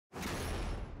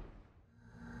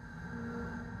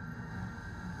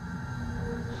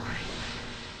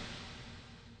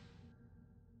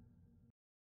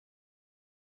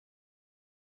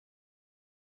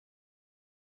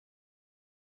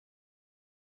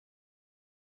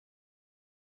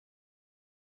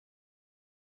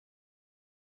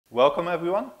Welcome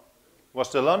everyone.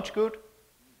 Was the lunch good?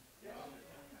 Yes.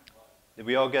 Did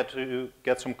we all get to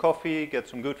get some coffee, get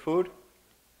some good food?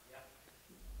 Yeah.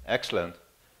 Excellent.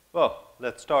 Well,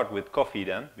 let's start with coffee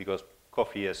then, because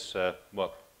coffee is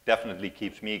what definitely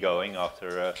keeps me going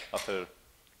after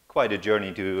quite a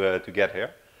journey to get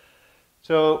here.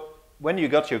 So when you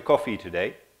got your coffee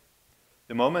today,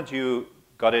 the moment you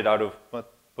got it out of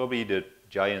probably the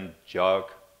giant jug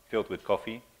filled with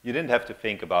coffee, you didn't have to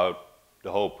think about the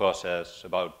whole process,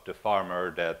 about the farmer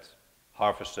that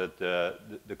harvested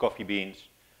the coffee beans,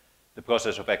 the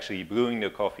process of actually brewing the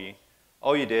coffee.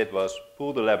 All you did was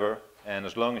pull the lever, and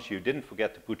as long as you didn't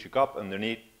forget to put your cup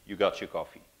underneath, you got your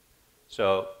coffee.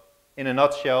 So, in a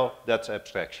nutshell, that's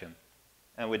abstraction.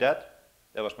 And with that,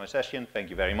 that was my session.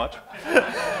 Thank you very much.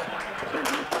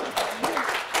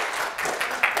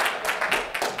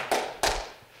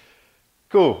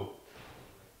 Cool.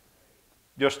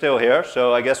 You're still here,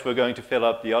 so I guess we're going to fill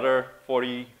up the other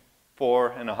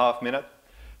 44.5 minutes.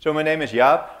 So my name is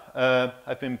Jaap.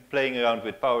 I've been playing around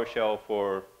with PowerShell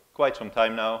for quite some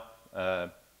time now.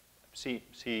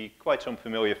 See quite some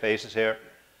familiar faces here.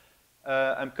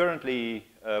 I'm currently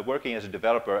working as a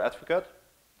developer advocate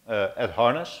at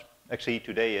Harness. Actually,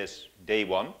 today is day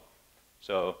 1.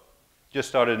 So just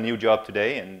started a new job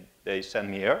today, and they sent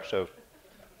me here. So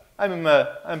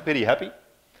I'm pretty happy.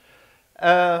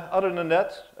 Other than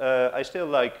that, I still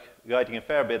like writing a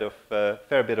fair bit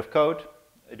of code.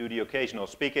 I do the occasional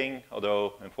speaking,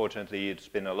 although unfortunately it's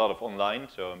been a lot of online,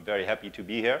 so I'm very happy to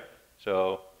be here.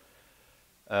 So,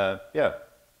 yeah.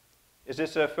 Is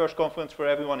this a first conference for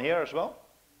everyone here as well?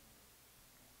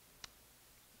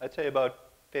 I'd say about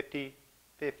 50,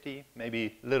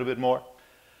 maybe a little bit more.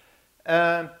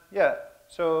 Yeah.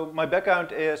 So my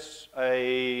background is,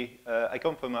 I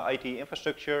come from an IT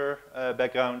infrastructure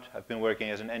background. I've been working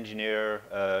as an engineer,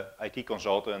 IT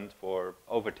consultant for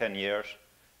over 10 years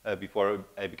before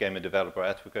I became a developer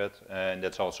advocate, and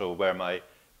that's also where my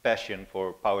passion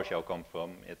for PowerShell comes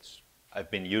from. I've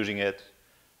been using it.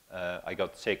 I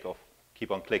got sick of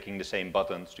keep on clicking the same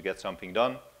buttons to get something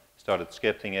done, started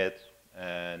scripting it,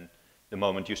 and the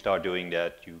moment you start doing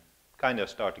that, you kind of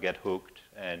start to get hooked,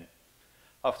 and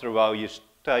after a while, you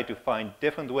try to find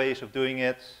different ways of doing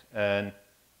it, and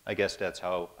I guess that's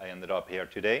how I ended up here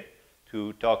today,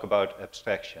 to talk about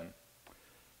abstraction.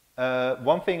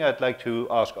 One thing I'd like to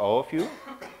ask all of you,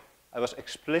 I was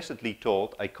explicitly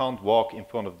told I can't walk in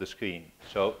front of the screen.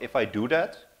 So if I do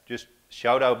that, just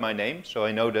shout out my name so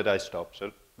I know that I stop.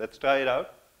 So let's try it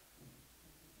out.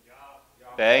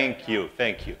 Thank you,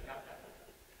 thank you.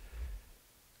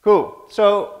 Cool,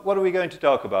 so what are we going to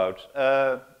talk about?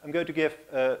 I'm going to give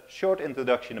a short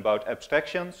introduction about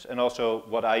abstractions and also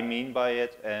what I mean by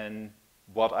it and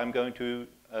what I'm going to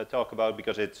talk about,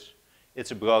 because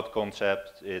it's a broad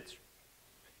concept. It's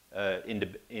in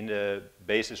the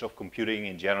basis of computing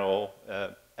in general.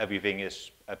 Everything is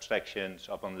abstractions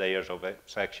upon layers of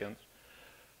abstractions.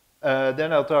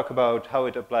 Then I'll talk about how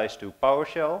it applies to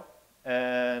PowerShell,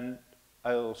 and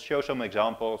I'll show some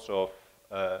examples of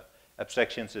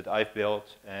abstractions that I've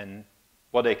built and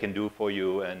what they can do for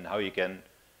you, and how you can,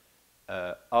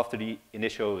 after the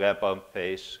initial ramp-up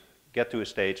phase, get to a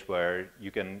stage where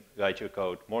you can write your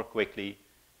code more quickly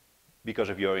because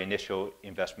of your initial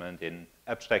investment in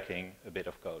abstracting a bit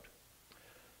of code.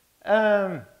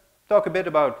 Talk a bit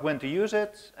about when to use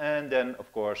it, and then,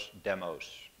 of course, demos.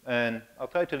 And I'll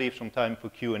try to leave some time for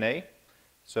Q&A.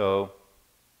 So,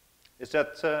 is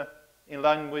that in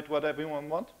line with what everyone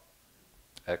wants?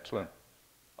 Excellent.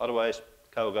 Otherwise,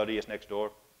 Kyle Ruddy is next door,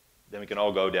 then we can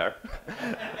all go there.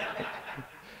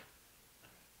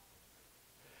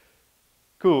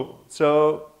 Cool,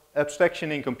 so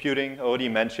abstraction in computing, I already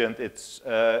mentioned, it's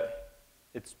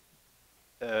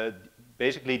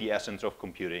basically the essence of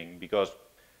computing, because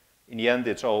in the end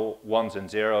it's all ones and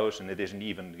zeros, and it isn't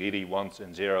even really ones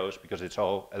and zeros, because it's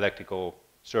all electrical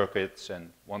circuits,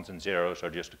 and ones and zeros are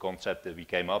just a concept that we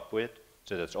came up with,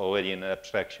 so that's already an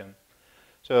abstraction.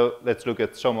 So let's look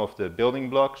at some of the building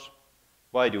blocks.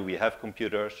 Why do we have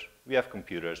computers? We have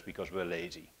computers because we're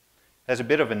lazy. It has a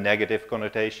bit of a negative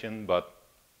connotation, but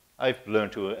I've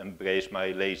learned to embrace my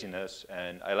laziness,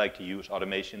 and I like to use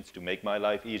automations to make my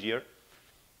life easier.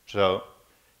 So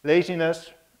laziness,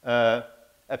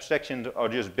 abstractions are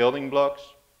just building blocks.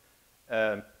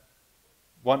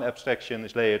 One abstraction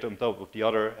is layered on top of the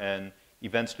other, and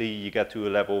eventually you get to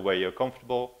a level where you're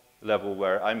comfortable. The level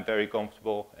where I'm very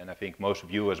comfortable, and I think most of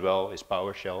you as well, is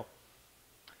PowerShell.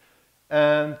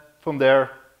 And from there,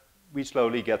 we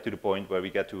slowly get to the point where we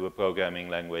get to a programming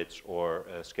language or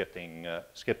a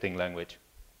scripting language.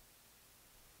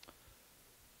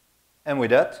 And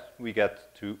with that, we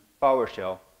get to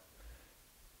PowerShell.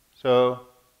 So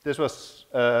this was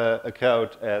a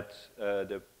crowd at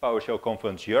the PowerShell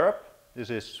Conference Europe.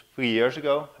 This is 3 years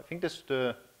ago. I think this is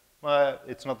the, well,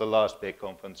 it's not the last big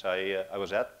conference I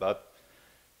was at, but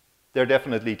they're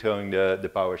definitely throwing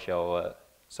the PowerShell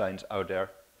signs out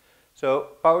there.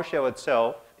 So PowerShell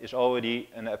itself is already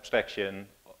an abstraction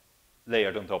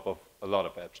layered on top of a lot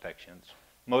of abstractions.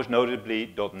 Most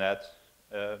notably .NET,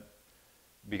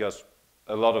 because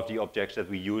a lot of the objects that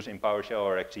we use in PowerShell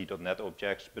are actually .NET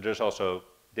objects, but there's also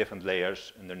different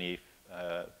layers underneath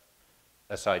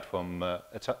aside from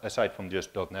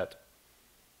just .NET.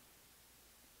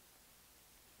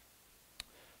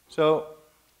 So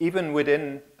even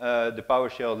within the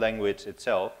PowerShell language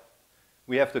itself,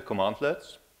 we have the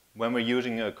commandlets. When we're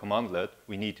using a commandlet,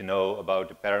 we need to know about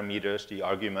the parameters, the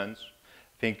arguments.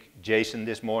 I think Jason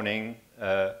this morning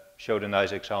showed a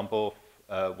nice example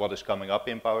of what is coming up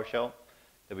in PowerShell,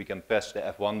 that we can press the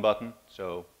F1 button,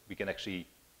 so we can actually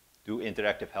do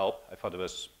interactive help. I thought it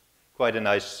was quite a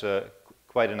nice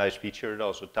feature. It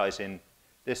also ties in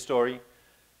this story,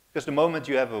 because the moment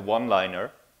you have a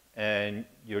one-liner and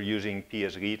you're using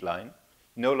PS readline,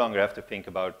 you no longer have to think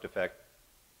about the fact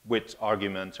which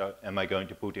arguments am I going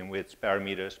to put in which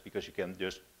parameters, because you can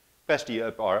just press the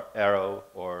up arrow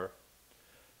or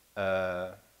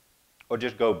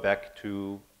just go back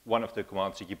to one of the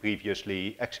commands that you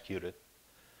previously executed.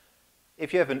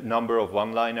 If you have a number of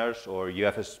one-liners or you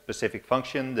have a specific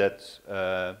function that's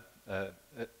a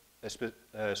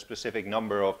specific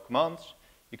number of commands,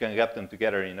 you can wrap them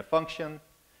together in a function,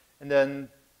 and then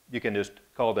you can just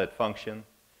call that function,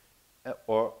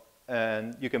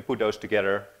 and you can put those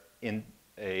together in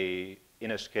a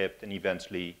script and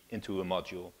eventually into a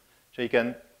module. So you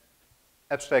can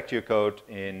abstract your code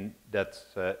in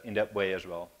that way as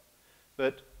well.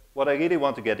 But what I really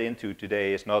want to get into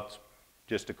today is not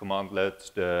just the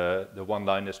commandlets, the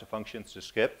one-liners, the functions, the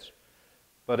scripts,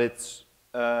 but it's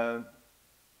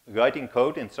writing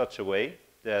code in such a way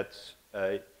that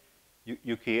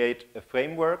you create a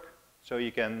framework so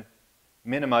you can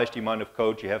minimize the amount of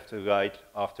code you have to write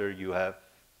after you have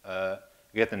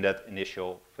written that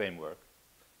initial framework.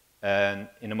 And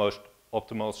in the most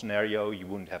optimal scenario, you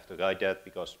wouldn't have to write that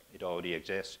because it already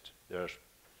exists. There's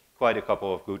quite a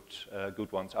couple of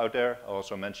good ones out there. I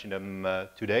also mentioned them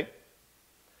today.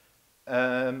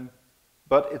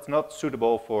 But it's not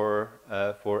suitable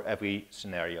for every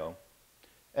scenario.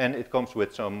 And it comes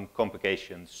with some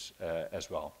complications as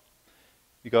well,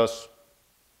 because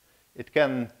it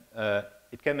can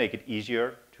make it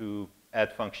easier to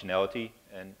add functionality,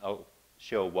 and I'll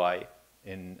show why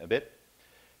in a bit.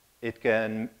 You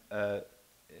can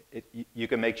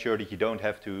make sure that you don't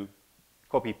have to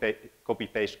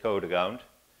copy-paste code around,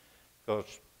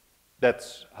 because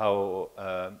that's how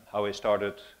I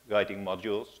started writing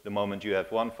modules. The moment you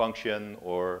have one function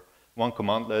or one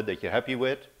commandlet that you're happy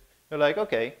with, you're like,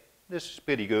 okay, this is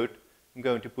pretty good. I'm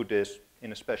going to put this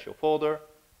in a special folder,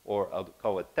 or I'll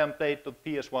call it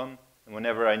template.ps1, and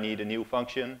whenever I need a new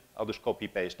function, I'll just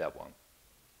copy-paste that one.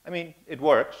 I mean, it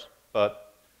works,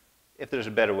 but if there's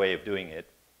a better way of doing it,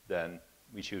 then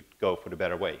we should go for the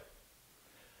better way.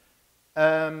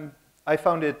 I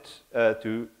found it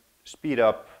to speed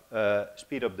up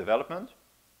development,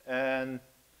 and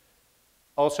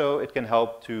also it can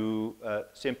help to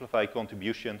simplify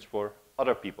contributions for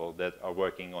other people that are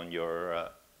working on your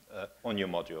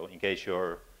module, in case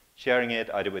you're sharing it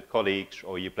either with colleagues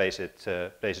or you place it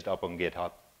up on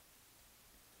GitHub.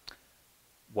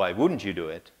 Why wouldn't you do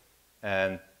it?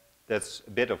 And that's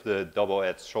a bit of the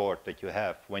double-edged sword that you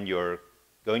have when you're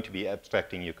going to be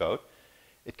abstracting your code.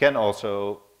 It can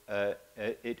also,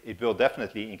 it will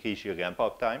definitely increase your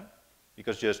ramp-up time,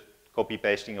 because just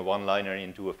copy-pasting a one-liner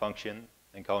into a function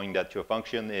and calling that your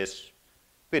function is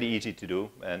pretty easy to do,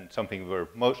 and something we're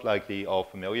most likely all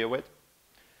familiar with.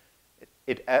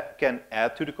 It can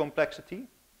add to the complexity,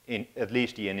 in at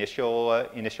least the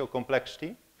initial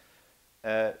complexity.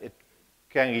 It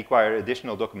can require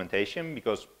additional documentation,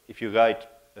 because if you write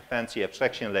a fancy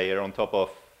abstraction layer on top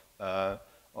of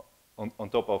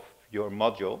your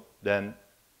module, then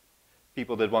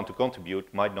people that want to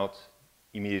contribute might not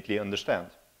immediately understand.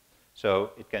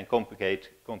 So it can complicate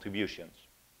contributions.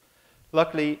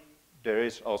 Luckily, there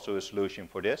is also a solution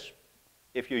for this.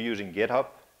 If you're using GitHub,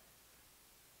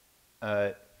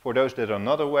 for those that are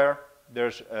not aware,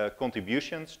 there's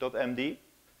contributions.md,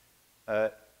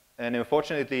 and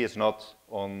unfortunately it's not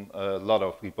on a lot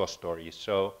of repositories.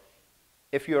 So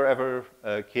if you're ever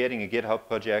creating a GitHub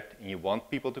project and you want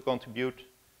people to contribute,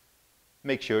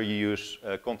 make sure you use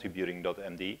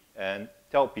contributing.md and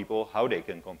tell people how they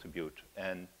can contribute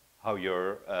and how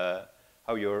your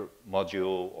how your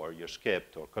module or your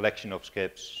script or collection of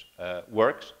scripts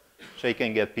works, so you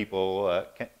can get people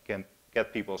can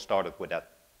get people started with that.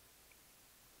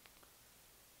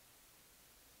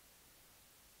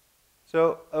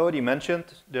 So I already mentioned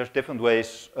there's different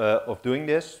ways of doing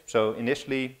this. So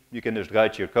initially, you can just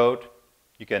write your code.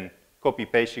 You can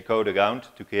copy-paste your code around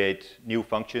to create new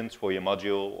functions for your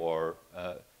module or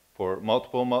for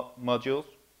multiple modules.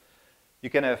 You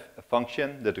can have a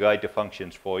function that writes the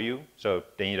functions for you. So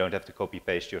then you don't have to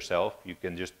copy-paste yourself. You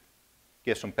can just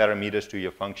give some parameters to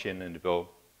your function and it will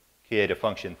create a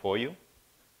function for you.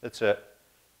 That's a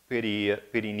pretty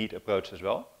neat approach as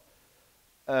well.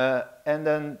 And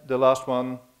then the last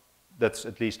one, that's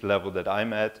at least the level that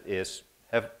I'm at, is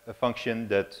have a function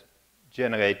that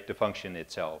generates the function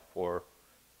itself, or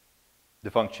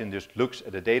the function just looks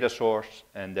at the data source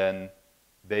and then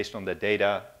based on the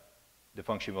data, the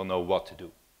function will know what to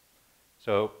do.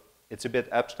 So it's a bit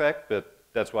abstract, but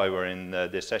that's why we're in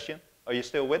this session. Are you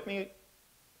still with me?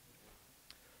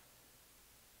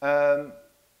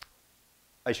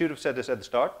 I should have said this at the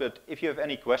start, but if you have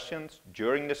any questions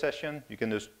during the session, you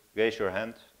can just raise your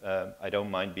hand. I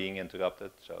don't mind being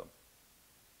interrupted.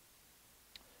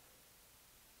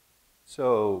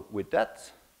 So with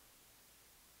that,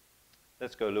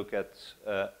 let's go look at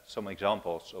some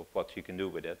examples of what you can do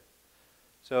with it.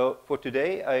 So for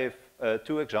today, I have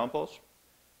 2 examples.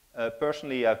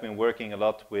 Personally, I've been working a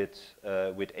lot with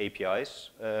APIs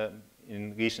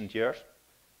in recent years,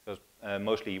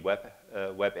 mostly web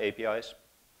APIs.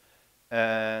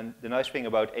 And the nice thing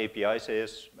about APIs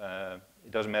is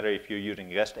it doesn't matter if you're using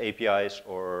REST APIs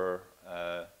or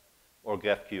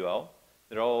GraphQL.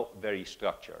 They're all very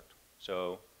structured.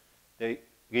 So they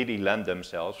really lend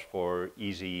themselves for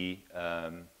easy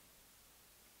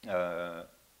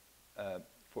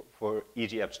for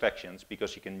easy abstractions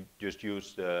because you can just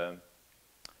use the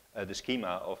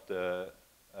schema of the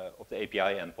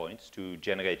API endpoints to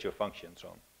generate your functions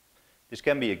on. This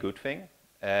can be a good thing,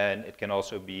 and it can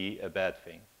also be a bad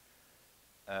thing.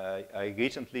 I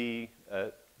recently,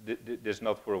 this is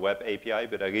not for a web API,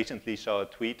 but I recently saw a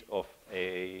tweet of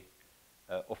a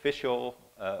official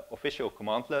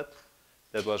commandlet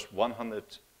that was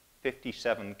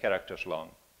 157 characters long.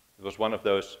 It was one of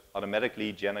those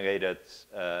automatically generated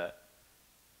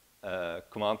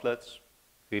commandlets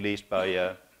released by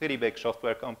a pretty big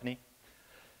software company.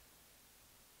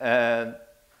 And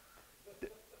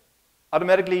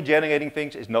automatically generating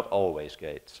things is not always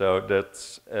great, so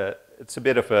that's it's a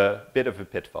bit of a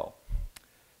pitfall.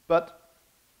 But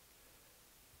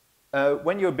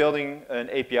when you're building an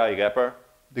API wrapper,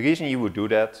 the reason you would do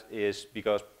that is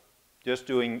because just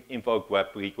doing invoke web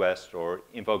request or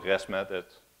invoke REST method,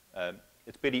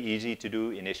 it's pretty easy to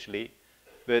do initially,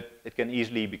 but it can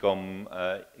easily become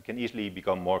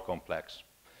more complex.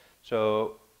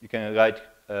 So you can write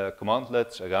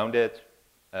commandlets around it.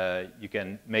 You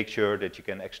can make sure that you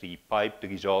can actually pipe the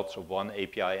results of one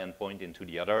API endpoint into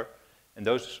the other, and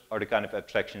those are the kind of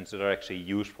abstractions that are actually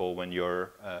useful when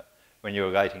you're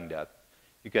writing that.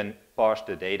 You can parse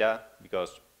the data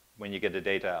because when you get the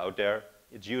data out there,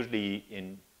 it's usually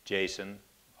in JSON,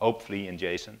 hopefully in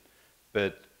JSON,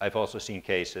 but I've also seen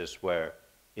cases where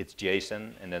it's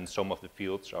JSON and then some of the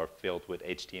fields are filled with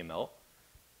HTML,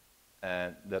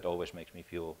 and that always makes me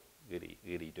feel really,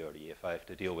 really dirty if I have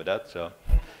to deal with that. So,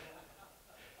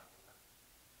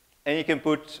 and you can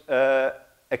put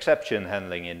exception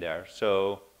handling in there,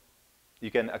 so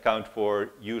you can account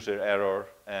for user error.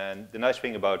 And the nice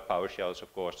thing about PowerShell is,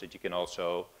 of course, that you can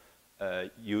also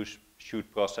use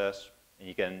should process, and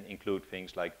you can include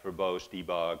things like verbose,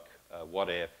 debug, what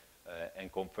if,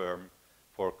 and confirm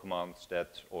for commands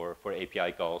that, or for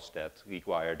API calls that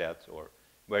require that, or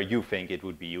where you think it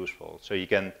would be useful. So you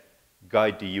can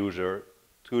guide the user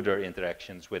through their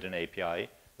interactions with an API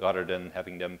rather than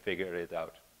having them figure it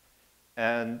out.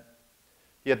 And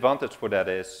the advantage for that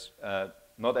is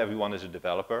not everyone is a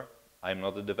developer. I'm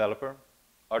not a developer.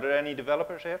 Are there any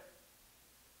developers here?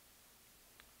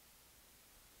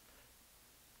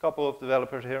 A couple of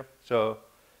developers here. So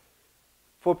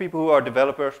for people who are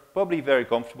developers, probably very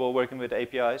comfortable working with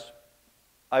APIs.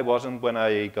 I wasn't when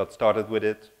I got started with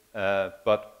it,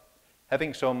 but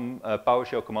having some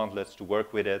PowerShell commandlets to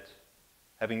work with it,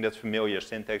 having that familiar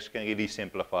syntax can really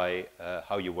simplify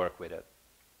how you work with it.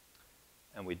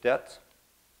 And with that,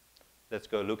 let's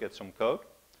go look at some code.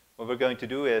 What we're going to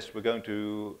do is we're going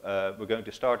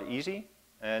to start easy,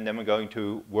 and then we're going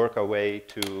to work our way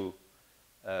to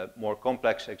more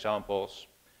complex examples,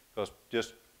 because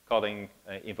just calling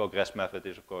invoke REST method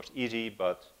is of course easy,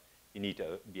 but you need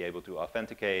to be able to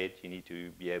authenticate, you need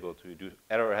to be able to do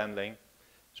error handling.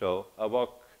 So I'll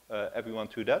walk everyone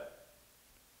through that.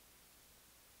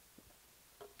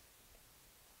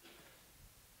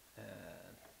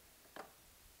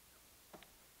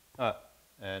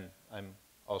 And I'm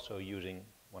also using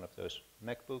one of those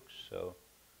MacBooks, so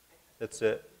that's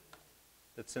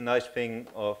a nice thing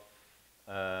of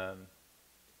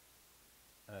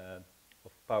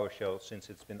PowerShell. Since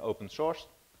it's been open sourced,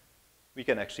 we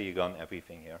can actually run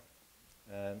everything here.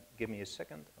 Give me a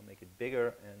second, I'll make it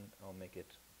bigger and I'll make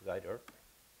it brighter.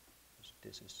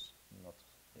 This is not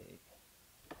a...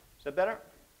 Is that better?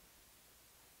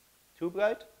 Too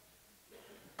bright?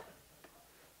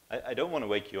 I don't want to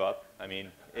wake you up. I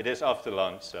mean, it is after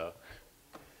lunch, so...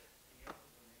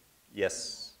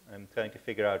 Yes, I'm trying to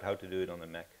figure out how to do it on the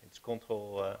Mac. It's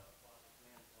Control...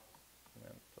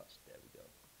 Command plus, there we go.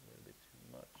 A little bit too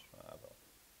much. Well,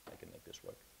 I can make this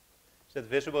work. Is that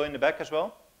visible in the back as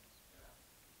well?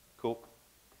 Cool.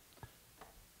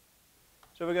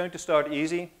 So we're going to start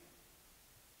easy.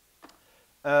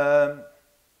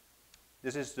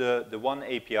 This is the one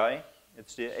API.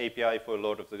 It's the API for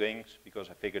Lord of the Rings, because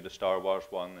I figured the Star Wars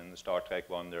one and the Star Trek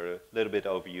one, they're a little bit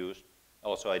overused.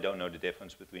 Also, I don't know the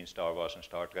difference between Star Wars and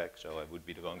Star Trek, so I would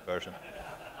be the wrong person.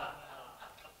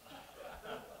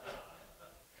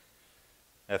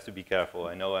 I have to be careful.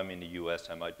 I know I'm in the US,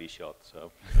 I might be shot,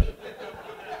 so.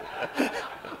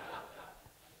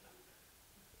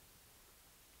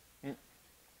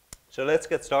 So let's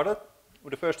get started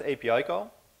with the first API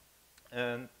call.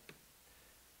 And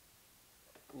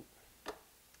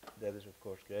that is, of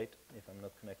course, great if I'm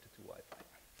not connected to Wi-Fi.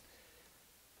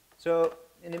 So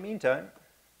in the meantime,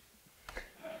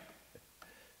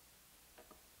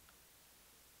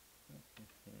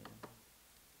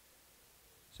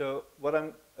 so what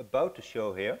I'm about to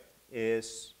show here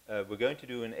is we're going to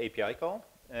do an API call,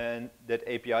 and that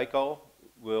API call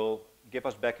will give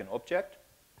us back an object.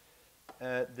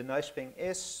 The nice thing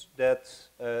is that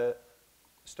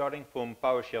starting from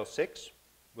PowerShell 6,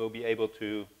 we'll be able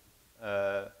to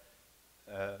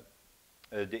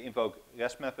the invoke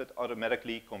REST method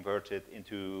automatically converts it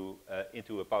into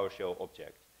a PowerShell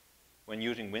object. When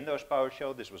using Windows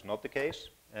PowerShell, this was not the case,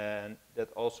 and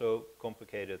that also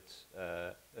complicated.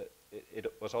 It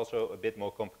was also a bit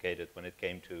more complicated when it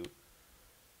came to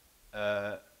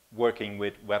working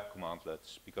with web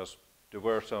commandlets, because there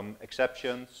were some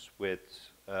exceptions with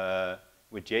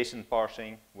JSON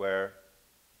parsing where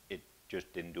it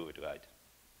just didn't do it right,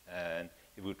 and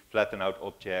it would flatten out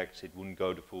objects, it wouldn't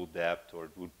go to full depth, or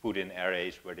it would put in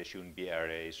arrays where there shouldn't be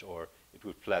arrays, or it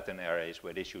would flatten arrays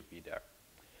where they should be there.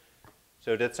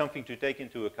 So that's something to take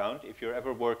into account. If you're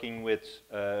ever working with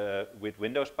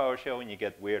Windows PowerShell and you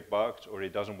get weird bugs, or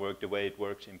it doesn't work the way it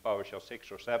works in PowerShell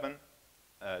 6 or 7,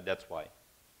 that's why.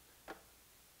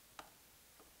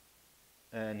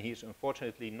 And he's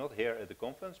unfortunately not here at the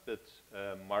conference, but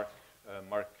Mark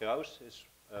Kraus is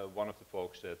one of the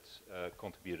folks that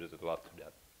contributed a lot to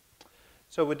that.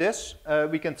 So with this,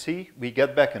 we can see we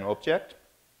get back an object,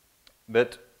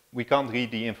 but we can't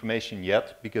read the information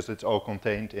yet because it's all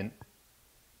contained in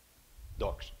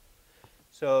docs.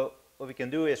 So what we can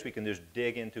do is we can just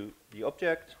dig into the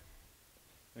object.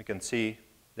 We can see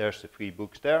there's the 3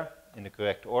 books there in the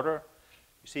correct order.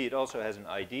 You see it also has an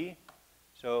ID.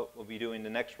 So what we do in the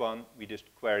next one, we just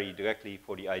query directly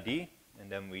for the ID, and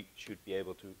then we should be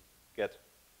able to get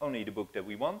only the book that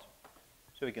we want.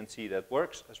 So we can see that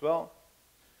works as well.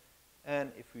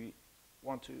 And if we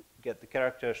want to get the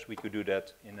characters, we could do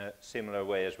that in a similar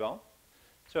way as well.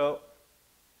 So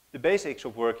the basics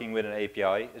of working with an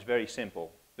API is very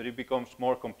simple, but it becomes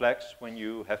more complex when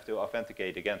you have to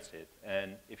authenticate against it.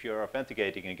 And if you're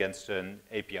authenticating against an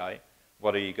API,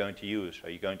 what are you going to use? Are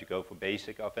you going to go for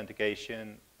basic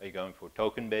authentication? Are you going for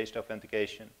token-based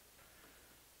authentication?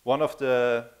 One of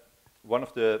the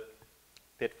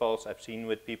pitfalls I've seen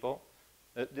with people,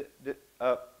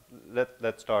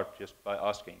 let's start just by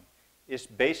asking, is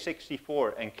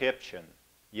base64 encryption,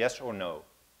 yes or no?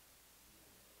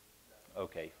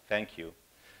 Okay, thank you.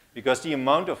 Because the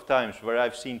amount of times where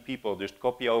I've seen people just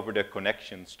copy over the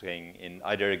connection string in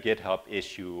either a GitHub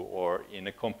issue or in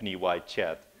a company-wide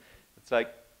chat, it's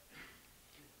like,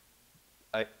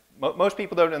 most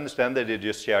people don't understand that they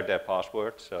just shared their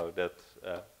password, so that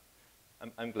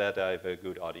I'm glad I have a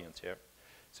good audience here.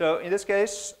 So in this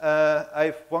case, I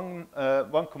have one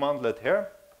commandlet here,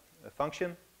 a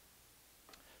function.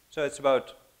 So it's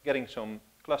about getting some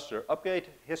cluster upgrade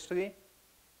history.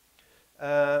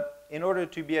 In order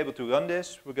to be able to run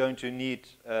this, we're going to need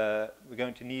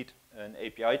an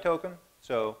API token.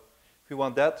 So if we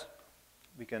want that,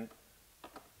 we can.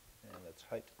 And let's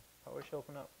hide PowerShell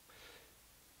for now.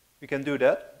 We can do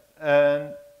that,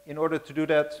 and in order to do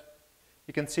that,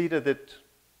 you can see that it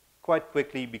quite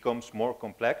quickly becomes more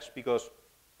complex because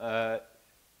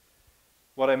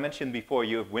what I mentioned before,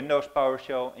 you have Windows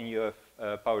PowerShell and you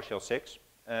have PowerShell 6.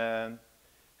 and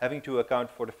having to account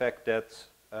for the fact that,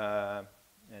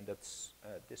 and that's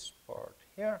this part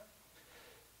here,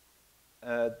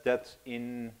 that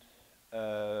in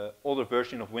older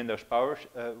version of Windows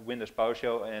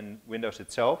PowerShell and Windows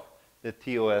itself, the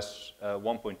TOS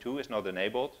 1.2 is not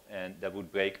enabled, and that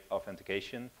would break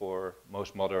authentication for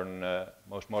most modern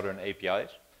APIs.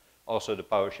 Also, the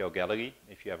PowerShell gallery.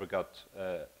 If you ever got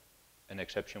an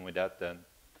exception with that, then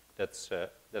that's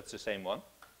the same one.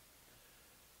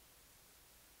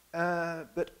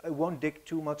 But I won't dig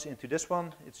too much into this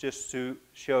one. It's just to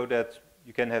show that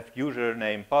you can have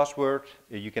username, password,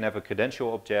 you can have a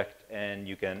credential object, and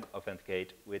you can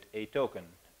authenticate with a token.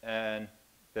 And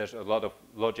there's a lot of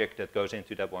logic that goes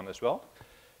into that one as well.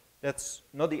 That's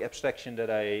not the abstraction that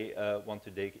I want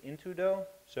to dig into though.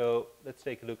 So let's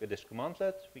take a look at this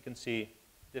commandlet. We can see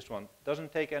this one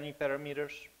doesn't take any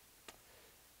parameters.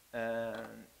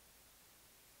 And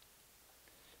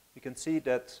we can see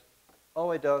that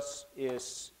all it does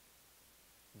is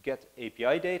get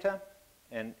API data,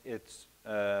 and it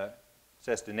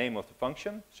says the name of the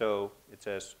function. So it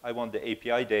says, I want the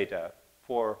API data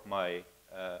for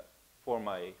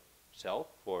myself,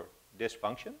 for this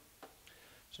function.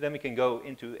 So then we can go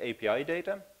into API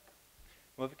data.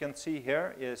 What we can see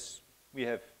here is we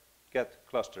have get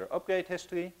cluster upgrade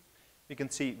history. We can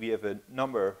see we have a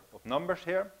number of numbers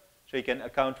here. So you can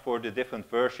account for the different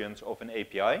versions of an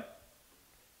API.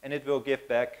 And it will give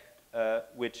back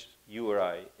which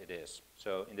URI it is.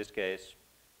 So in this case,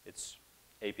 it's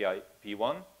API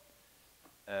P1.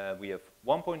 We have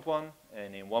 1.1,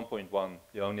 and in 1.1,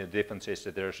 the only difference is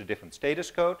that there's a different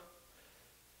status code.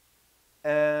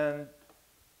 And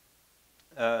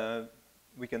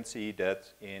we can see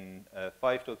that in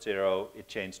 5.0, it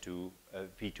changed to a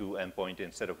V2 endpoint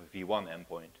instead of a V1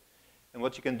 endpoint. And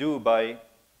what you can do by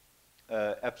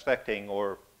abstracting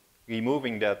or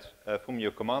removing that from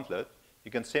your commandlet,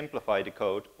 you can simplify the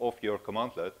code of your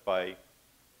commandlet by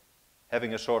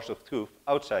having a source of truth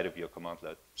outside of your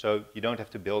commandlet. So you don't have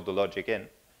to build the logic in,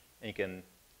 and you can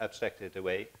abstract it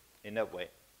away in that way.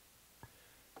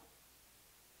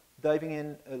 Diving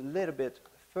in a little bit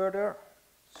further,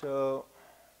 so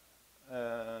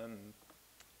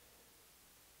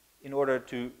in order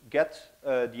to get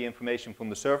the information from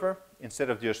the server, instead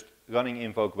of just running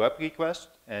invoke web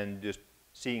request and just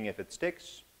seeing if it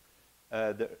sticks,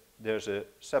 there's a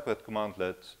separate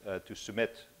commandlet to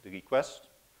submit the request.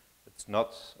 It's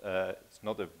not a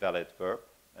valid verb,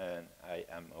 and I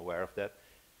am aware of that.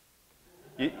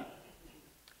 Do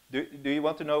you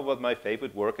want to know what my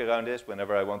favorite workaround is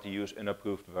whenever I want to use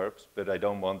unapproved verbs, but I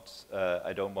don't want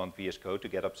VS Code to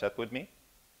get upset with me?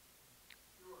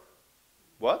 Sure.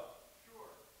 What? Sure.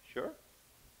 Sure.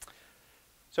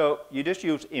 So you just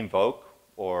use invoke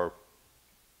or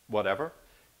whatever,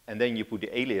 and then you put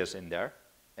the alias in there,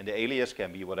 and the alias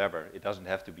can be whatever. It doesn't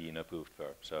have to be an approved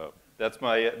verb. So that's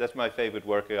my favorite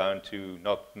workaround to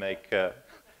not make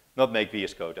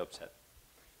VS Code upset,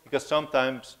 because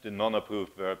sometimes the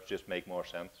non-approved verbs just make more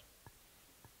sense.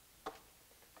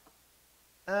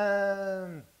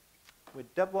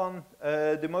 With that one,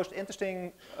 the most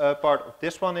interesting part of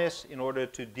this one is, in order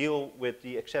to deal with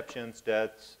the exceptions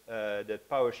that that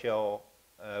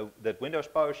Windows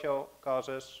PowerShell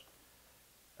causes,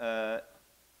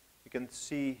 you can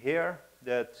see here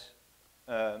that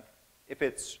if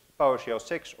it's PowerShell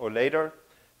 6 or later,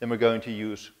 then we're going to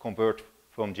use convert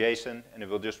from JSON, and it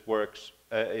will just work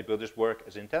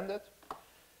as intended.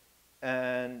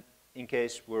 And in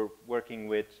case we're working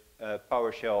with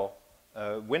PowerShell,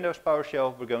 Windows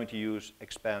PowerShell, we're going to use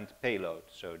expand payload.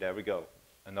 So there we go,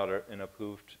 another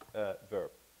unapproved verb,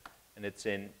 and it's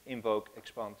in invoke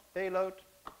expand payload.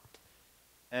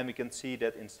 And we can see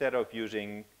that instead of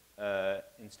using the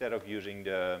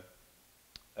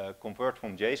convert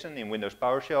from JSON in Windows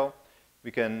PowerShell,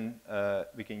 we can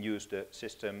use the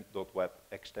system.web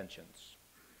extensions.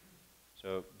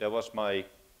 So that was my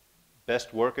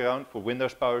best workaround for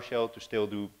Windows PowerShell to still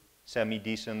do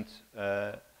semi-decent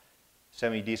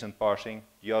parsing.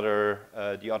 The other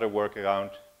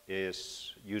workaround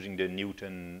is using the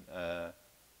Newton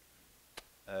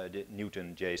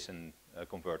JSON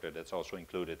converter that's also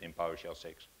included in PowerShell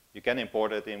 6. You can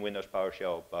import it in Windows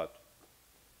PowerShell, but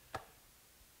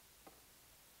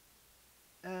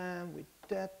and with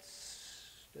that,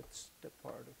 that's the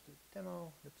part of the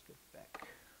demo. Let's get back.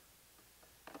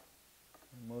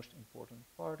 The most important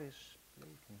part is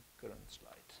play current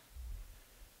slide.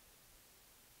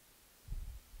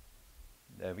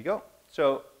 There we go.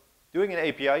 So doing an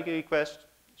API request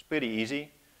is pretty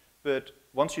easy, but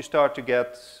once you start to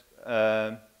get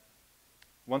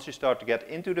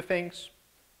into the things,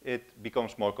 it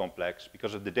becomes more complex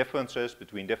because of the differences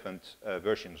between different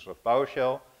versions of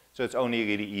PowerShell. So it's only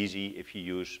really easy if you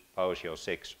use PowerShell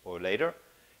 6 or later.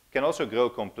 It can also grow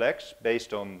complex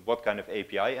based on what kind of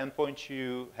API endpoints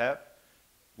you have,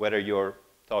 whether you're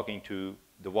talking to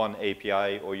the one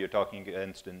API or you're talking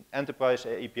against an enterprise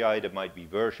API that might be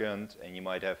versioned, and you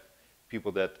might have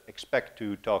people that expect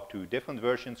to talk to different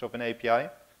versions of an API.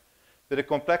 But the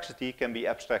complexity can be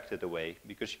abstracted away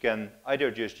because you can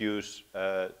either just use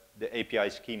the API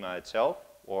schema itself,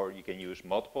 or you can use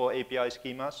multiple API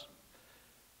schemas,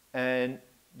 and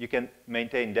you can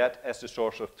maintain that as the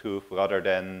source of truth rather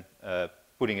than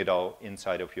putting it all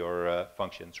inside of your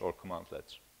functions or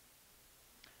commandlets.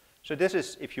 So this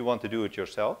is if you want to do it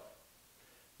yourself.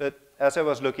 But as I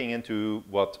was looking into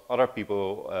what other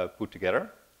people put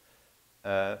together,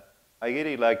 I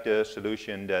really like the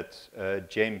solution that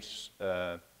James,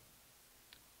 I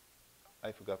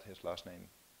forgot his last name.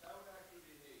 That would actually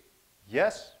be me.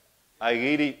 Yes, I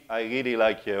really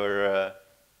like your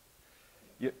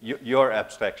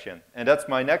abstraction, and that's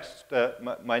my next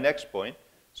my next point.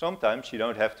 Sometimes you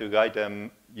don't have to write them.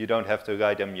 You don't have to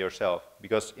write them yourself,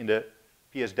 because in the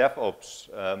PS DevOps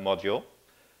module,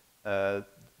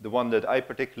 the one that I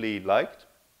particularly liked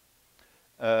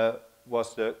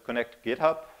was the connect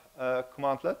GitHub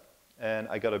commandlet, and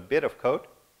I got a bit of code,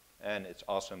 and it's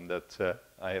awesome that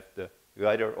I have the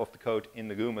writer of the code in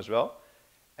the room as well.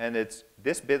 And it's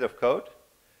this bit of code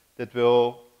that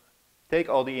will take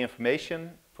all the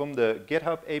information from the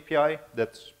GitHub API,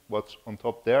 that's what's on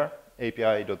top there,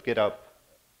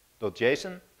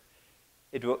 api.github.json.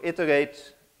 It will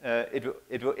iterate.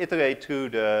 It will iterate through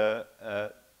the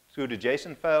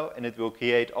JSON file, and it will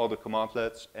create all the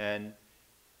commandlets, and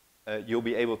you'll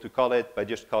be able to call it by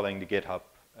just calling the GitHub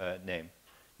name.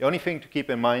 The only thing to keep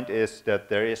in mind is that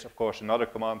there is, of course, another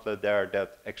commandlet there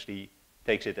that actually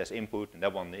takes it as input, and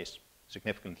that one is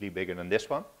significantly bigger than this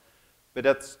one. But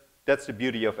that's the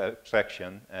beauty of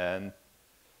abstraction, and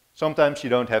sometimes you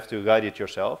don't have to write it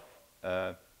yourself.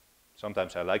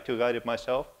 Sometimes I like to write it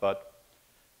myself, but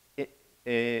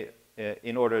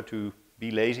in order to be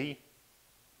lazy,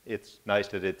 it's nice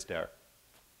that it's there.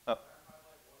 Oh. Can I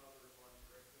highlight one other fun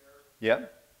trick there? Yeah?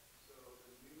 So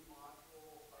the new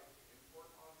module, like the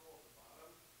import module at the bottom,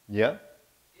 Yeah?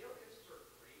 aliases are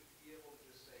great to be able to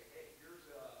just say, hey, here's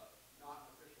a not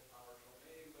an official PowerShell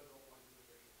name, but it'll point to the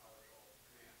official PowerShell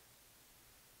command.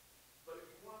 But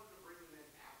if you wanted to bring them in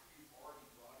after you've already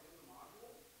brought in the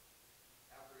module,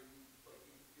 after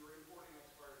you're importing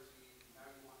X-Piracy, now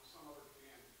you want some other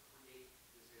command to create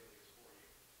this alias for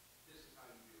you. This is how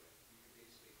you do it. You can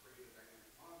basically create a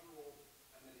dynamic module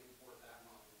and then import that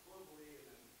module globally,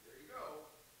 and then there you go.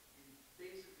 You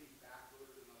basically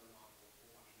backloaded another module with a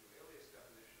whole bunch of new alias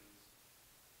definitions,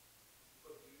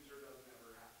 but the user doesn't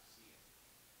ever have to see it.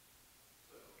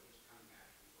 So it just kind of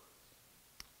magically works.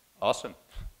 Awesome.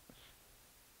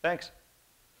 Thanks.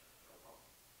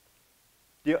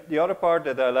 The other part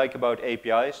that I like about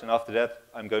APIs, and after that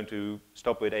I'm going to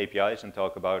stop with APIs and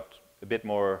talk about a bit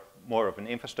more of an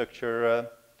infrastructure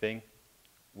thing,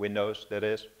 Windows that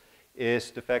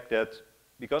is the fact that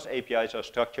because APIs are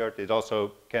structured, it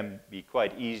also can be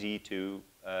quite easy to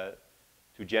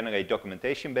generate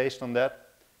documentation based on that.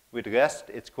 With REST,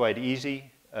 it's quite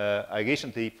easy. I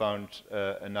recently found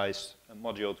a nice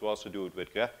module to also do it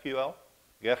with GraphQL.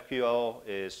 GraphQL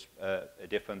is a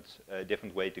different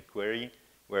way to query,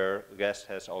 where REST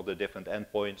has all the different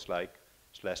endpoints like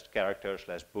 /character,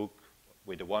 /book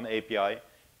with the one API.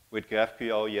 With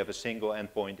GraphQL, you have a single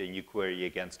endpoint and you query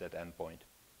against that endpoint.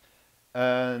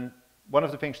 And one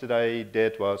of the things that I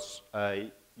did was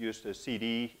I used a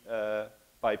CD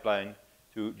pipeline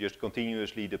to just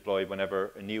continuously deploy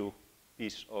whenever a new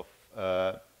piece of,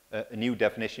 a new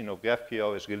definition of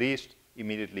GraphQL is released,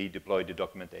 immediately deploy the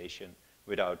documentation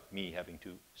without me having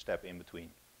to step in between,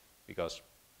 because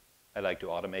I like to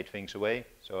automate things away,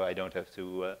 so I don't have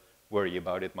to worry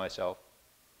about it myself.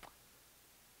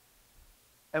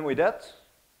 And with that,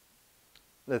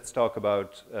 let's talk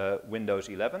about Windows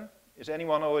 11. Is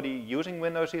anyone already using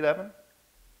Windows 11?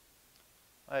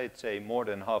 I'd say more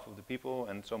than half of the people,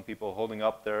 and some people holding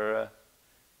up their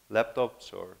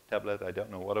laptops or tablet, I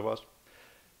don't know what it was.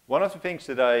 One of the things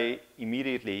that I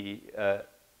immediately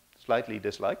slightly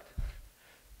disliked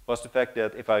was the fact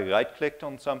that if I right-clicked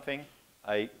on something,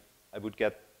 I would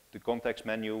get the context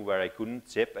menu where I couldn't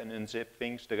zip and unzip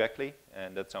things directly,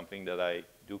 and that's something that I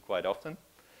do quite often.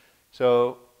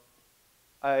 So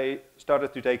I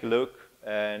started to take a look,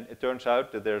 and it turns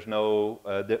out that there's no,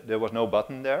 there was no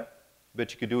button there,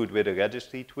 but you could do it with a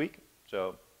registry tweak.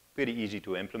 So pretty easy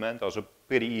to implement, also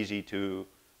pretty easy to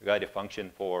write a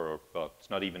function for, or well, it's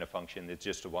not even a function, it's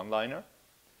just a one-liner.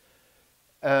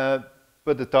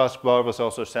 But the taskbar was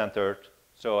also centered,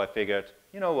 so I figured,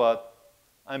 you know what,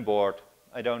 I'm bored,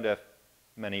 I don't have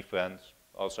many friends.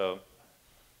 Also,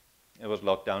 it was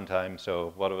lockdown time,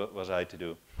 so what was I to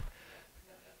do?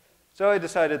 So I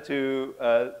decided to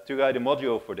write a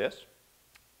module for this.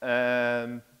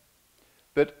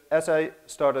 But as I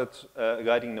started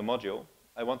writing the module,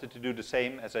 I wanted to do the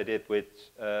same as I did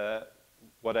with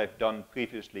what I've done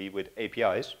previously with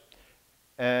APIs.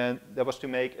 And that was to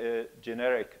make a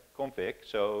generic config,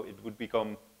 so it would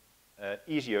become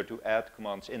easier to add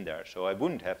commands in there. So I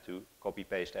wouldn't have to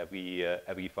copy-paste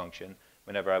every function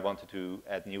whenever I wanted to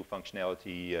add new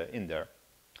functionality in there.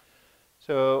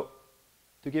 So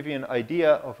to give you an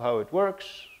idea of how it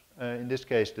works, in this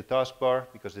case the taskbar,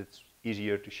 because it's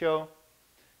easier to show,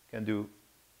 can do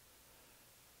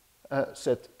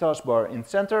set taskbar in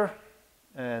center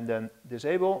and then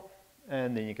disable,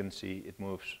 and then you can see it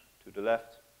moves to the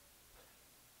left.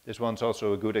 This one's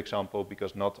also a good example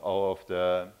because not all of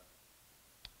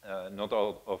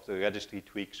the registry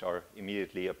tweaks are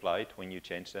immediately applied when you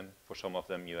change them. For some of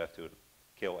them you have to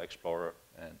kill Explorer,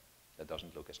 and that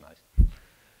doesn't look as nice.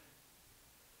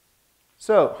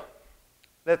 So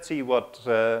let's see what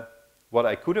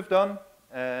I could have done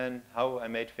and how I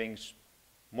made things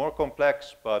more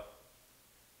complex, but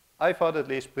I thought at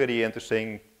least pretty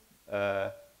interesting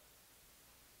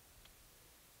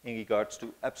in regards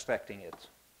to abstracting it.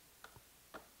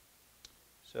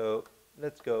 So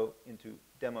let's go into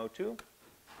demo 2.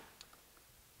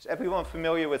 Is everyone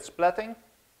familiar with splatting?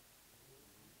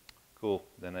 Cool,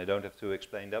 then I don't have to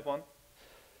explain that one.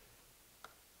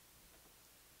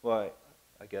 Why?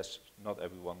 I guess not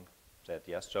everyone said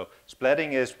yes. So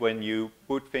splatting is when you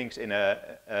put things in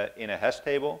a hash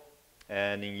table,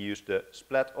 and then you use the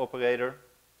splat operator,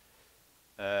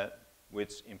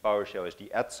 which in PowerShell is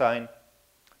the @ sign,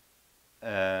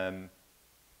 and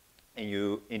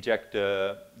you inject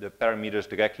the parameters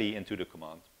directly into the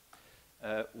command.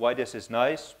 Why this is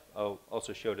nice, I'll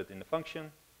also show that in the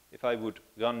function. If I would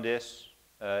run this,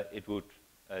 it would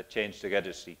change the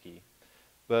registry key.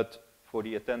 But for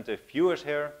the attentive viewers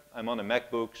here, I'm on a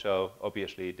MacBook, so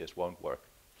obviously this won't work.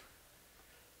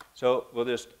 So we'll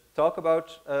just talk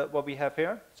about what we have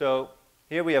here. So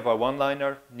here we have our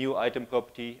one-liner, new item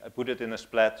property. I put it in a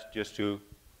splat just to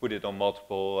put it on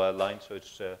multiple lines, so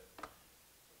it's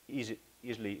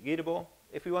easily readable.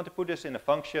 If we want to put this in a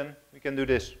function, we can do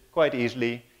this quite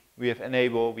easily. We have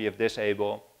enable, we have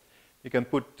disable. You can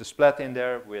put the splat in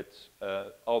there with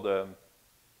all the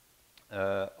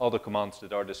commands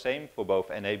that are the same for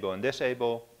both enable and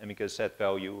disable, and we can set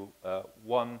value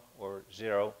 1 or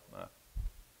 0. I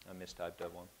mistyped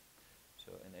that one.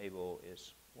 So enable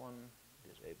is 1,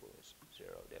 disable is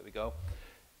 0. There we go.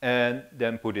 And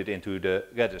then put it into the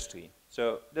registry.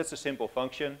 So that's a simple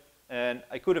function, and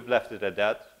I could have left it at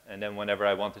that, and then whenever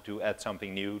I wanted to add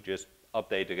something new, just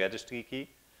update the registry key.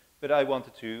 But I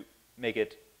wanted to make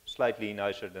it slightly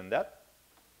nicer than that.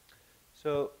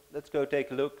 So let's go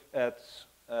take a look at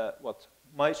what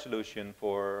my solution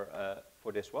for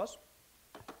this was.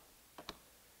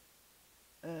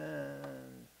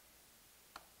 And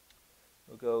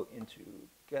we'll go into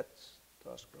get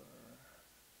taskbar,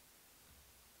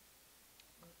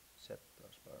 set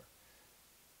taskbar.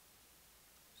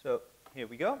 So here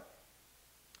we go.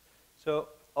 So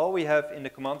all we have in the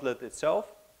commandlet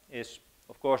itself is,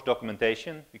 of course,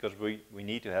 documentation, because we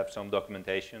need to have some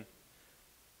documentation.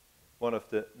 One of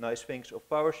the nice things of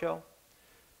PowerShell.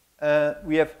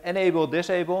 We have enable,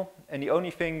 disable, and the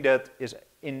only thing that is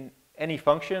in any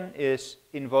function is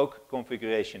invoke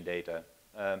configuration data.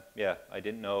 Yeah, I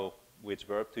didn't know which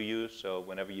verb to use, so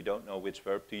whenever you don't know which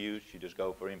verb to use, you just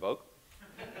go for invoke.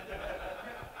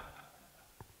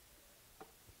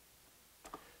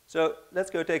 So let's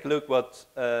go take a look what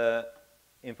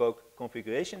invoke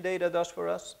configuration data does for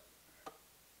us.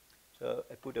 So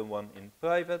I put one in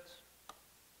private.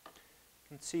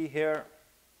 You can see here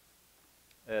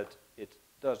that it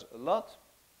does a lot.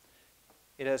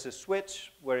 It has a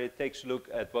switch where it takes a look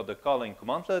at what the calling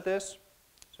commandlet is.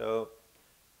 So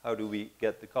how do we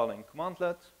get the calling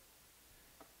commandlet?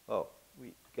 Well,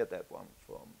 we get that one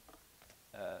from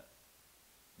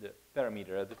the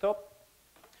parameter at the top.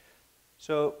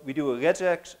 So we do a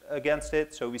regex against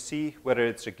it, so we see whether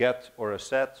it's a get or a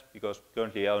set, because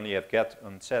currently I only have get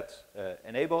and set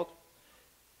enabled.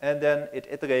 And then it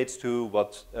iterates to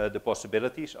what the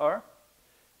possibilities are.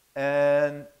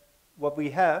 And what we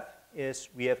have is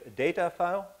we have a data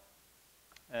file,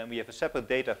 and we have a separate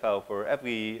data file for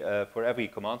every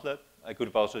commandlet. I could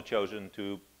have also chosen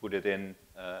to put it in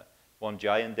one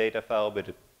giant data file,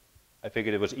 but I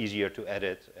figured it was easier to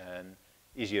edit and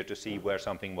easier to see where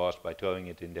something was by throwing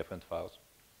it in different files.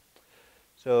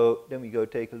 So then we go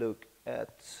take a look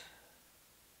at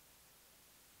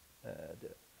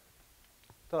the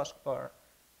taskbar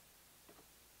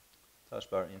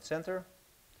in center.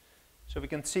 So we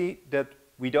can see that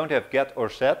we don't have get or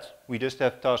set, we just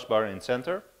have taskbar in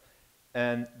center.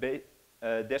 And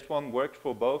this one works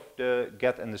for both the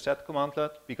get and the set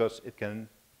commandlet because it can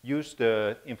use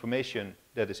the information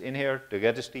that is in here, the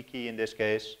registry key in this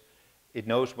case. It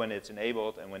knows when it's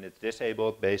enabled and when it's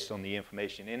disabled based on the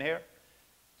information in here.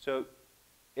 So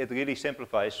it really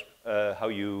simplifies how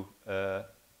you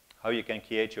can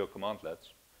create your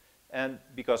commandlets. And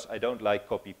because I don't like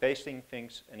copy pasting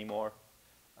things anymore,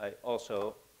 I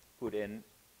also put in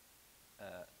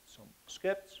some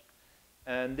scripts.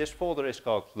 And this folder is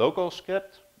called local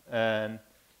script. And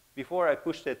before I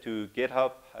pushed it to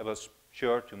GitHub, I was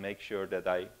sure to make sure that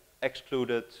I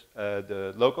excluded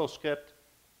the local script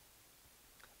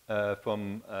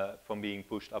from being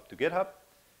pushed up to GitHub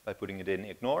by putting it in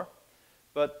ignore.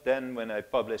 But then when I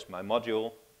published my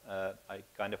module, I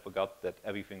kind of forgot that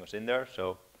everything was in there.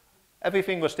 So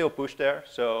everything was still pushed there.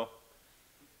 So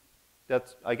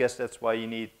I guess that's why you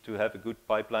need to have a good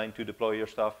pipeline to deploy your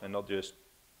stuff and not just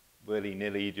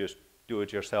willy-nilly just do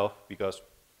it yourself, because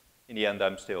in the end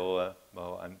I'm still,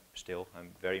 I'm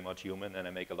very much human and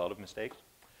I make a lot of mistakes.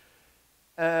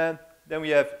 And then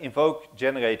we have invoke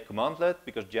generate commandlet,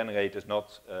 because generate is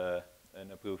not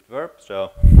an approved verb.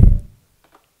 So,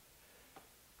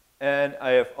 and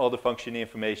I have all the function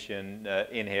information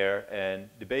in here, and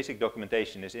the basic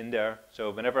documentation is in there. So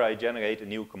whenever I generate a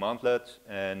new commandlet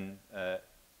and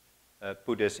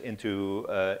put this into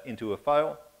a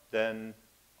file, then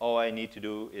all I need to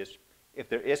do is, if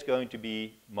there is going to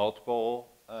be multiple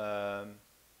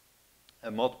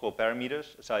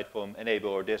parameters aside from enable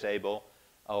or disable,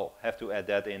 I'll have to add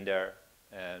that in there,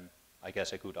 and I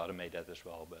guess I could automate that as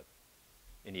well, but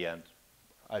in the end,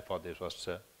 I thought this was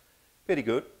pretty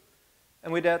good.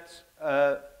 And with that,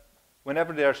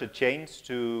 whenever there's a change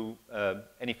to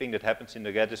anything that happens in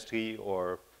the registry,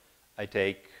 or I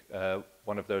take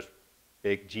one of those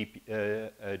big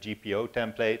GPO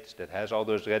templates that has all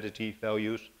those registry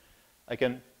values, I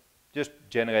can just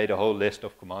generate a whole list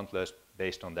of commandlets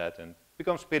based on that, and it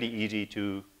becomes pretty easy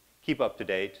to keep up to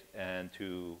date and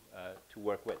to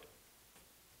work with.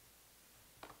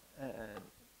 And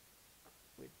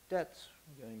with that,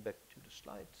 going back to the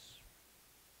slides.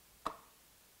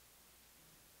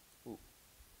 Ooh,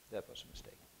 that was a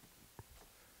mistake.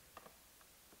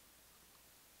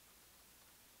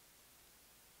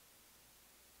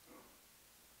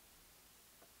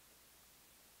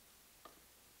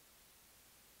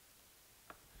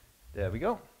 There we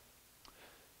go.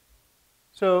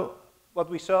 So what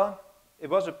we saw, it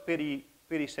was a pretty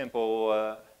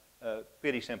simple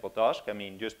task. I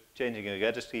mean, just changing a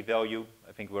registry value.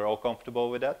 I think we're all comfortable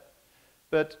with that.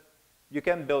 But you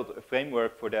can build a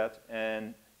framework for that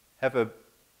and have a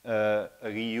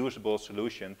reusable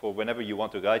solution for whenever you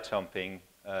want to write something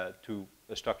to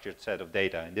a structured set of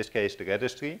data. In this case, the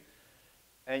registry.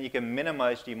 And you can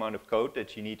minimize the amount of code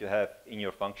that you need to have in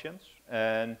your functions.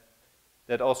 And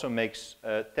that also makes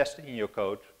testing your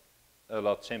code a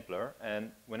lot simpler.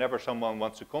 And whenever someone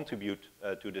wants to contribute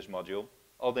to this module,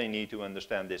 all they need to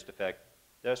understand is the fact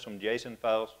there's some JSON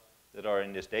files that are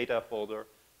in this data folder.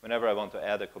 Whenever I want to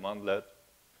add a commandlet,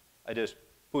 I just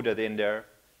put it in there.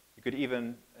 You could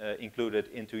even include it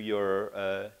into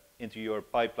your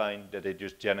pipeline, that it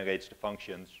just generates the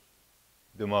functions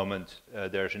the moment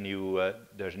there's a new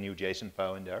JSON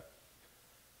file in there.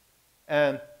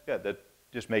 And yeah, that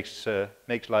just makes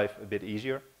life a bit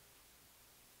easier.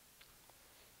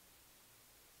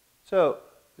 So,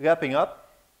 wrapping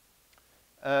up,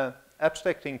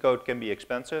 abstracting code can be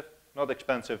expensive. Not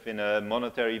expensive in a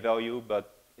monetary value,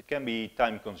 but it can be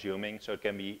time consuming, so it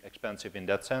can be expensive in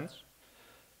that sense.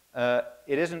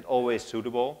 It isn't always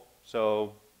suitable,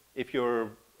 so if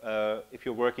you're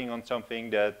working on something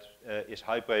that is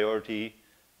high priority,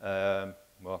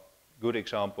 well, good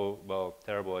example, well,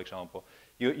 terrible example.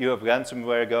 You have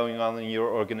ransomware going on in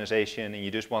your organization and you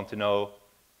just want to know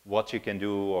what you can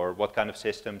do or what kind of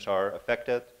systems are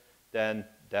affected, then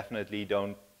definitely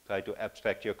don't try to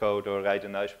abstract your code or write a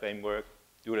nice framework.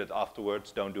 Do it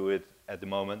afterwards, don't do it at the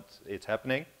moment it's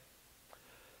happening.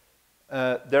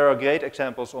 There are great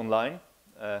examples online.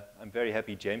 I'm very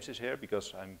happy James is here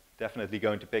because I'm definitely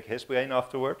going to pick his brain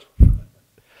afterwards.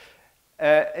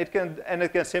 It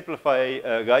can simplify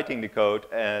writing the code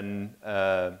and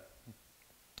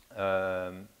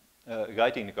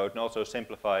also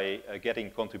simplify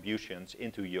getting contributions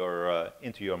into your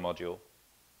module.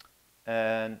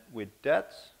 And with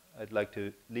that, I'd like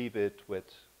to leave it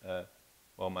with,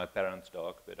 well, my parents'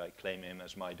 dog, but I claim him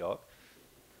as my dog.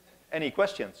 Any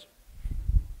questions?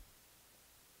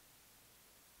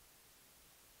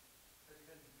 Have you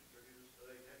had any contributors?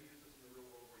 Have you used this in the real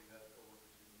world where you had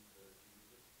coworkers who need to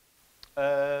use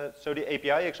it? So the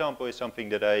API example is something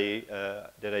that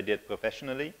I did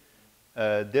professionally.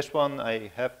 This one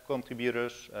I have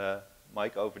contributors.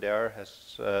 Mike over there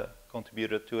has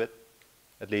contributed to it,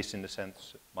 at least in the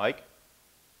sense, Mike?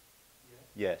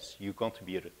 Yeah. Yes, you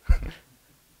contributed.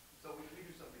 So we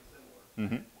do something similar.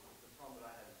 Mm-hmm. The problem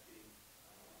that I had is getting,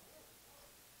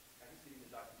 I guess getting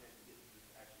the documentation to get users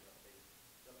to actually update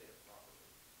it properly.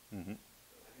 Mm-hmm.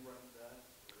 So have you run into that?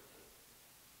 Or is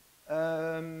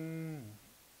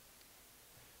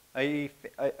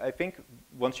it I think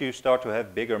once you start to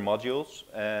have bigger modules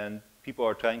and people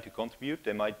are trying to contribute,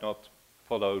 they might not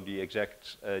follow the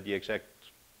exact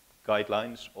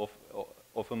guidelines of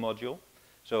a module.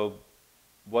 So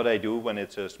what I do when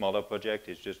it's a smaller project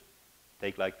is just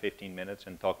take like 15 minutes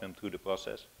and talk them through the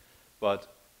process. But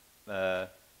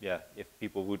yeah, if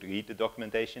people would read the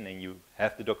documentation and you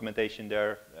have the documentation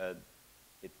there,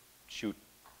 it should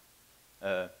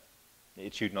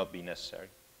not be necessary.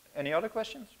 Any other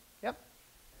questions? Yep.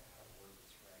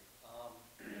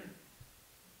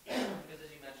 Because as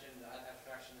you mentioned,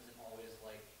 abstraction isn't always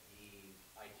like the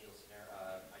ideal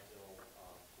scenario,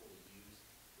 tool to use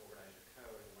to organize your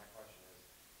code. And my question is,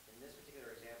 in this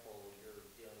particular example, you're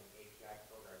dealing with API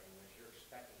programming, which you're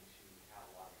expecting to have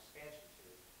a lot of expansion to,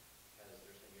 because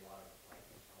there's going to be a lot of like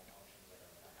internal functions that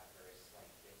are going to have very slight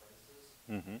differences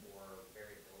or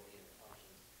variability in the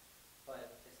functions.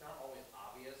 But it's not always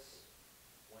obvious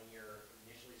when you're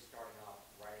initially starting off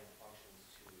writing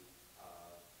functions to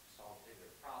solve a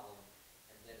particular problem,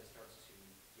 and then it starts to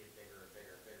get bigger and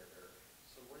bigger and bigger and bigger.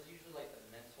 So what is usually like the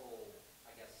mental,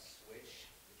 I guess, switch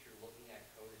that you're looking at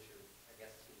code that you're, I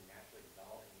guess, is being naturally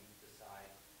developed, and you decide,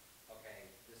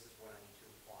 okay, this is when I need to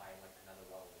apply like another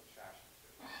level of abstraction to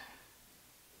it.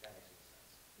 If that makes any sense.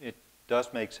 It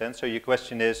does make sense. So your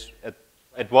question is,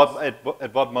 at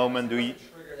what moment do you? What's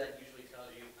the trigger that usually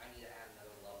tells you I need to add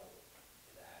another level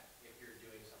to that if you're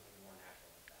doing something more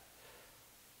natural like that?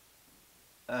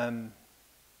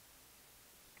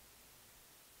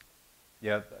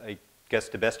 Yeah, I guess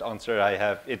the best answer I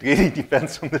have, it really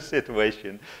depends on the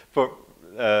situation.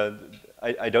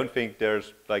 I don't think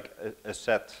there's like a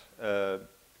set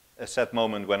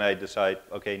moment when I decide,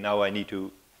 okay, now I need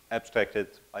to abstract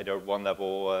it either one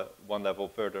level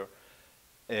further.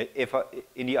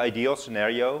 In the ideal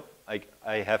scenario,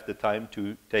 I have the time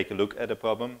to take a look at a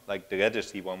problem. Like the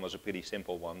registry one was a pretty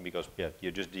simple one because yeah,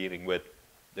 you're just dealing with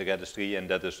the registry and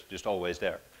that is just always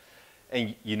there.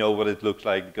 And you know what it looks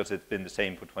like because it's been the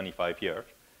same for 25 years.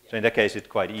 So in that case, it's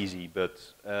quite easy. But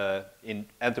in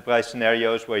enterprise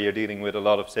scenarios where you're dealing with a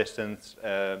lot of systems,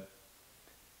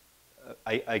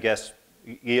 I guess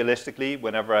realistically,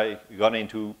 whenever I run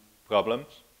into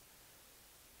problems,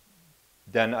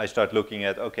 then I start looking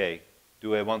at, okay,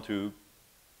 do I want to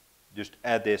just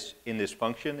add this in this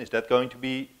function? Is that going to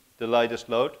be the lightest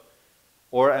load?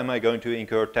 Or am I going to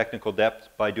incur technical debt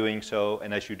by doing so,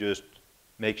 and I should just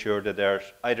make sure that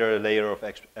there's either a layer of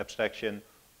abstraction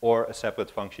or a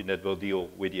separate function that will deal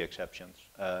with the exceptions.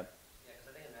 Yeah, because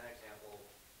I think in that example,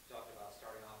 you talked about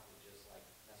starting off with just like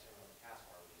messing around with the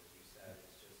taskbar, which as you said,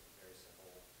 is just very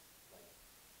simple, like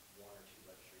one or two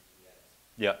registry key edits.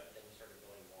 Yeah. But then you started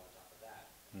building more on top of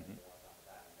that, and then more on top of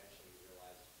that, and eventually you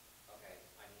realized, okay,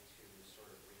 I need to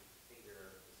sort of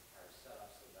reconfigure this entire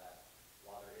setup so that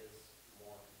while there is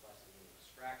more complexity in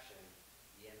abstraction,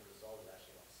 the end result is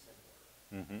actually a lot simpler.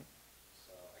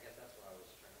 So I guess that's what I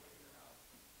was trying to figure out.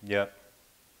 Yeah.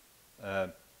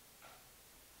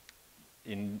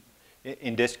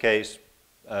 In this case,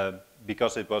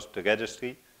 because it was the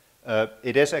registry,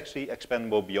 it is actually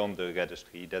expandable beyond the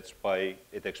registry. That's why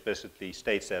it explicitly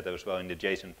states that as well in the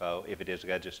JSON file, if it is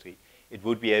registry. It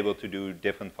would be able to do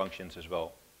different functions as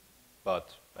well.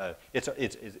 But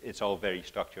it's all very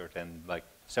structured and like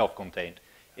self-contained.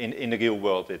 In the real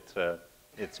world, the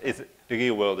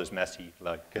real world is messy,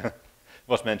 like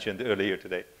was mentioned earlier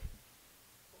today.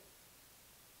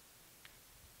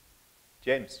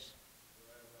 James.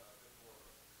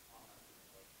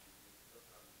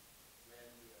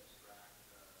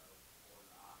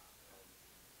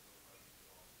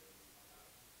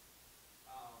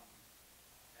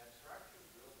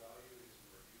 Abstraction's real value is in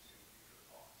reducing future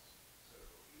costs. So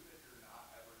even if you're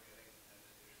not ever getting an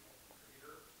additional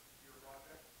contributor to your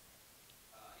project,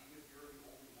 even if you're the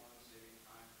only one saving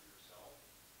time for yourself,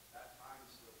 that time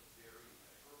is still very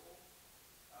measurable.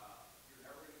 You're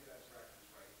never going to get abstractions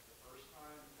right the first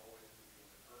time. You're always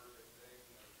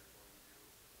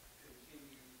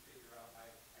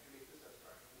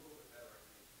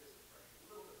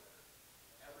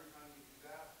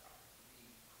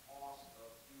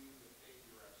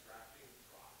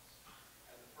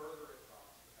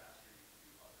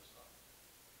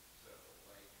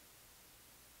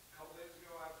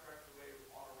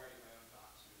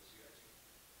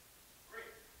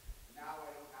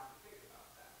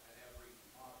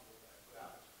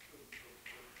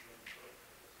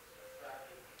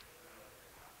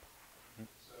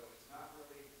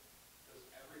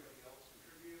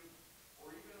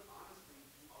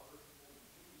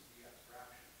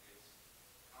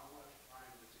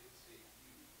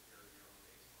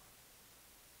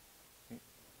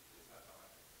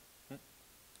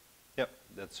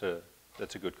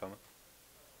that's a good comment.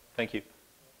 Thank you.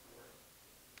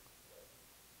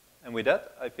 And with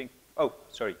that, I think, oh,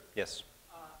 sorry, yes.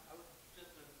 I was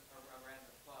just a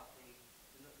random thought.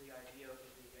 The idea of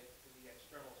the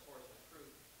external source of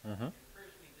truth. Mm-hmm. It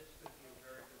occurs to me this could be a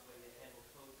very good way to handle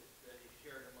code that is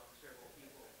shared among several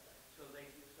people. So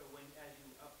when as you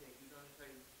update, you don't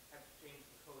necessarily have to change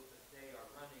the code that they are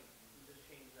running. You just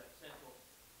change that central,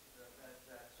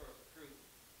 that source of truth,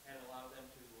 and allow them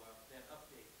to then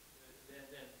update, then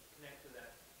connect to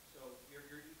that. So you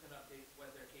can update what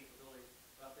their capabilities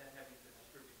without then having to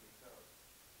distribute the code.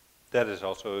 That is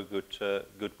also a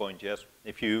good point, yes.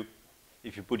 If you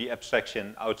put the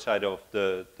abstraction outside of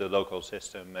the local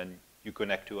system and you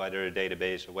connect to either a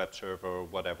database, a web server, or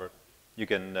whatever, you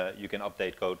can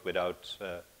update code without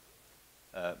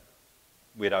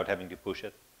having to push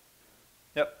it.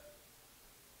 Yep.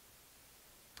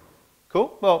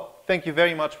 Cool. Well, thank you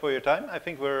very much for your time. I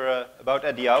think we're about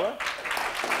at the hour.